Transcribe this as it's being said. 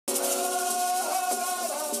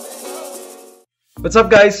What's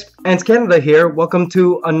up, guys? AntsCanada here. Welcome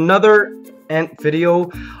to another ant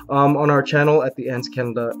video on our channel at the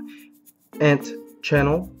AntsCanada Ant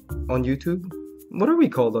channel on YouTube. What are we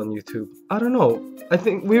called on YouTube? I don't know. I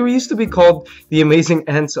think we used to be called the Amazing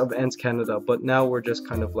Ants of AntsCanada, but now we're just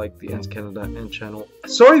kind of like the AntsCanada Ant channel.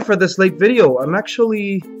 Sorry for this late video. I'm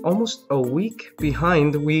actually almost a week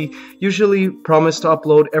behind. We usually promise to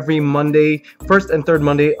upload every Monday, first and third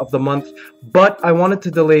Monday of the month, but I wanted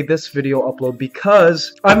to delay this video upload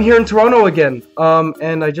because I'm here in Toronto again,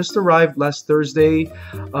 and I just arrived last Thursday.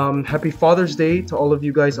 Happy Father's Day to all of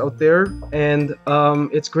you guys out there, and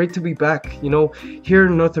it's great to be back. You know, here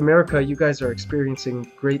in North America, you guys are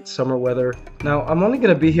experiencing great summer weather. Now, I'm only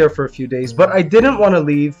gonna be here for a few days, but I didn't want to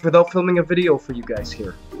leave without filming a video for you guys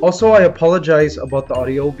here. Also, I apologize about the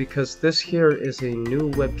audio because this here is a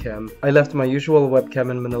new webcam. I left my usual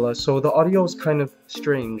webcam in Manila, so the audio is kind of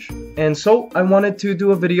strange. And so I wanted to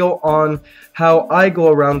do a video on how I go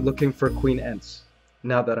around looking for queen ants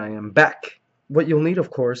now that I am back. What you'll need,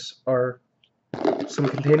 of course, are some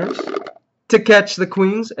containers to catch the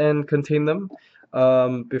queens and contain them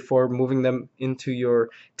before moving them into your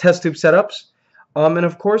test tube setups. And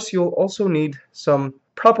of course, you'll also need some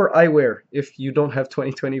proper eyewear if you don't have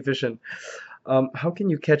 20/20 vision. How can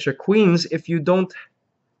you catch your queens if you don't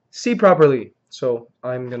see properly? So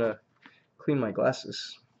I'm gonna clean my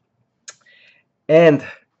glasses. And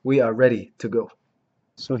we are ready to go.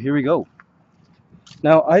 So here we go.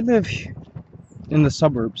 Now, I live in the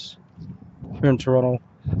suburbs here in Toronto,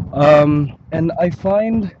 and I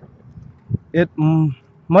find it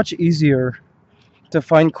much easier to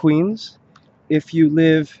find queens if you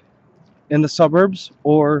live in the suburbs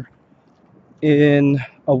or in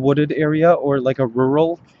a wooded area or like a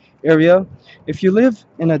rural area. If you live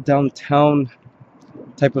in a downtown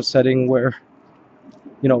type of setting where,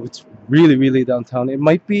 you know, it's really downtown, it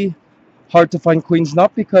might be hard to find queens,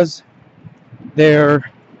 not because they're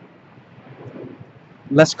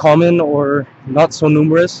less common or not so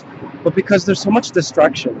numerous, but because there's so much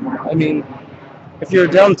distraction. I mean, if you're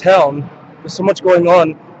downtown, there's so much going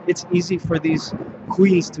on, it's easy for these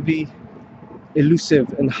queens to be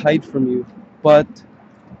elusive and hide from you. But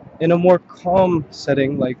in a more calm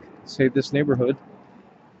setting, like say this neighborhood,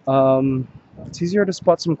 it's easier to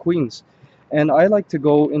spot some queens. And I like to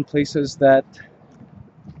go in places that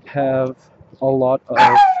have a lot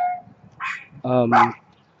of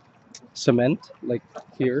cement, like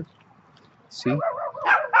here. See? There's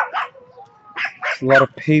a lot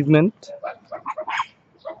of pavement.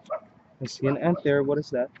 I see an ant there. What is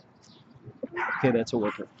that? Okay, that's a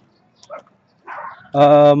worker.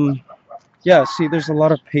 Yeah, see, there's a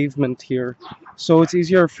lot of pavement here, so it's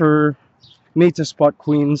easier for me to spot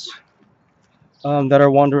queens that are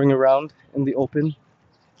wandering around in the open,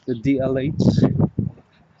 the DL8s.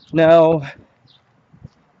 Now,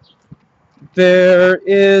 there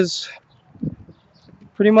is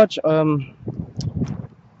pretty much a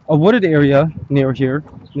wooded area near here,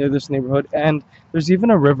 near this neighborhood, and there's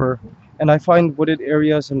even a river. And I find wooded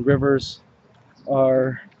areas and rivers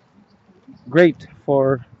are great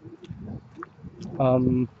for,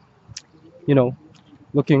 you know,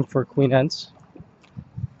 looking for queen ants.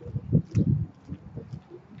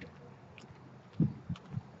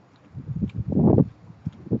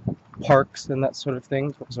 Parks and that sort of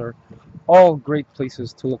thing, those are all great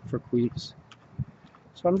places to look for queens.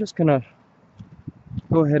 So I'm just gonna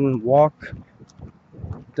go ahead and walk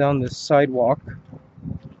down this sidewalk.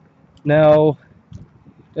 Now,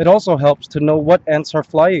 it also helps to know what ants are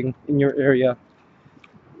flying in your area.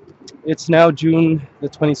 It's now June the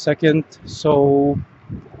 22nd, so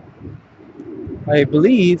I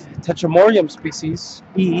believe Tetramorium species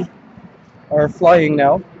E are flying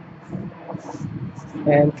now,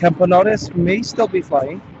 and Camponotus may still be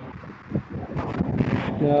flying.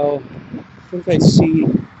 Now, I think I see.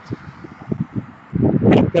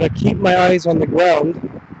 I'm gonna keep my eyes on the ground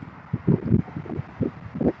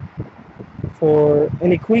for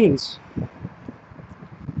any queens.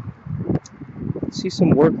 I see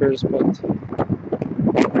some workers, but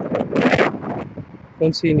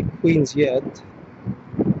don't see any queens yet.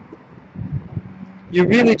 You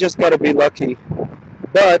really just gotta be lucky.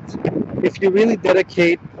 But if you really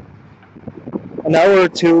dedicate an hour or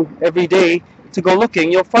two every day to go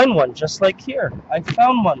looking, you'll find one, just like here. I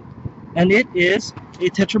found one, and it is a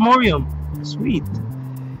Tetramorium. Sweet.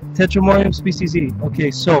 Tetramorium species E.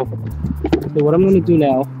 Okay, so what I'm going to do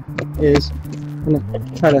now is I'm going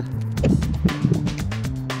to try to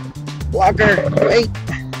block her. Wait.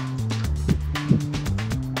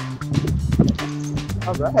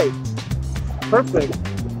 All right. Perfect.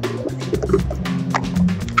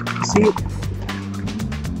 See,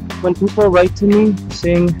 when people write to me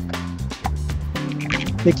saying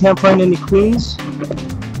they can't find any queens,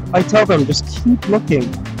 I tell them just keep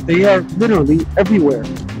looking. They are literally everywhere.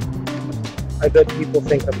 I bet people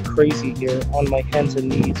think I'm crazy here on my hands and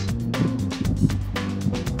knees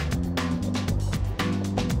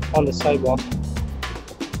on the sidewalk.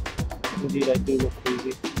 Indeed, I do look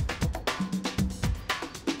crazy,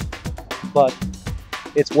 but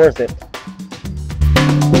it's worth it.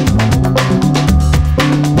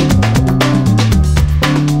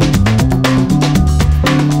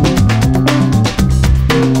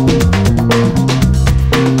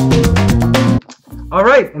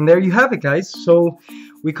 Alright, and there you have it, guys. So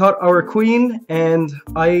we caught our queen, and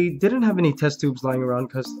I didn't have any test tubes lying around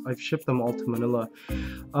because I've shipped them all to Manila.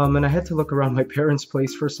 And I had to look around my parents'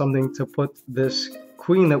 place for something to put this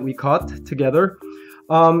queen that we caught together.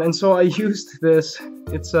 And so I used this.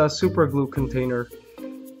 It's a super glue container.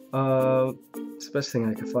 It's the best thing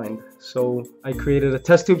I could find. So I created a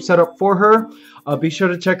test tube setup for her. Be sure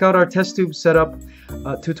to check out our test tube setup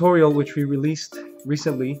tutorial, which we released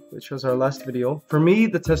recently, which was our last video. For me,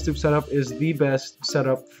 the test tube setup is the best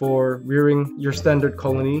setup for rearing your standard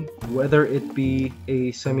colony, whether it be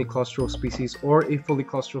a semi-claustral species or a fully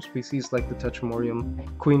claustral species like the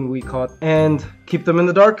Tetramorium queen we caught. And keep them in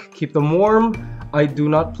the dark, keep them warm. I do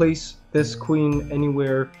not place this queen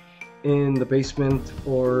anywhere in the basement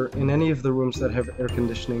or in any of the rooms that have air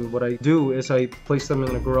conditioning. What I do is I place them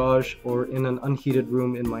in a garage or in an unheated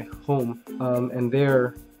room in my home, and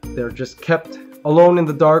they're just kept alone in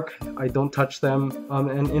the dark. I don't touch them,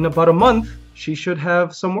 and in about a month she should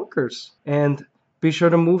have some workers. And be sure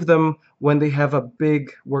to move them when they have a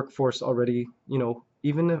big workforce already, you know,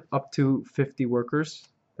 even up to 50 workers.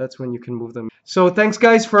 That's when you can move them. So thanks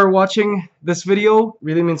guys for watching this video.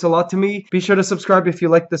 Really means a lot to me. Be sure to subscribe if you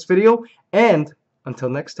like this video, and until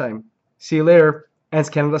next time, see you later.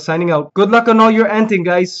 AntsCanada signing out. Good luck on all your anting,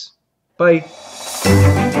 guys. Bye.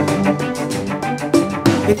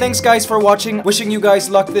 Hey, thanks guys for watching. Wishing you guys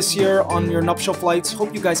luck this year on your nuptial flights.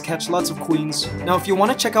 Hope you guys catch lots of queens. Now, if you want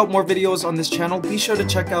to check out more videos on this channel, be sure to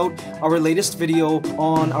check out our latest video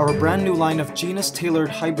on our brand new line of genus-tailored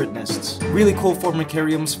hybrid nests. Really cool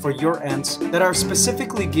formicariums for your ants that are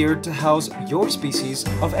specifically geared to house your species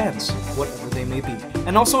of ants, whatever they may be.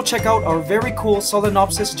 And also check out our very cool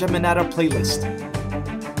Solenopsis geminata playlist.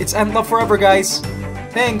 It's ant love forever, guys.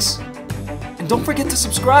 Thanks. And don't forget to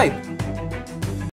subscribe.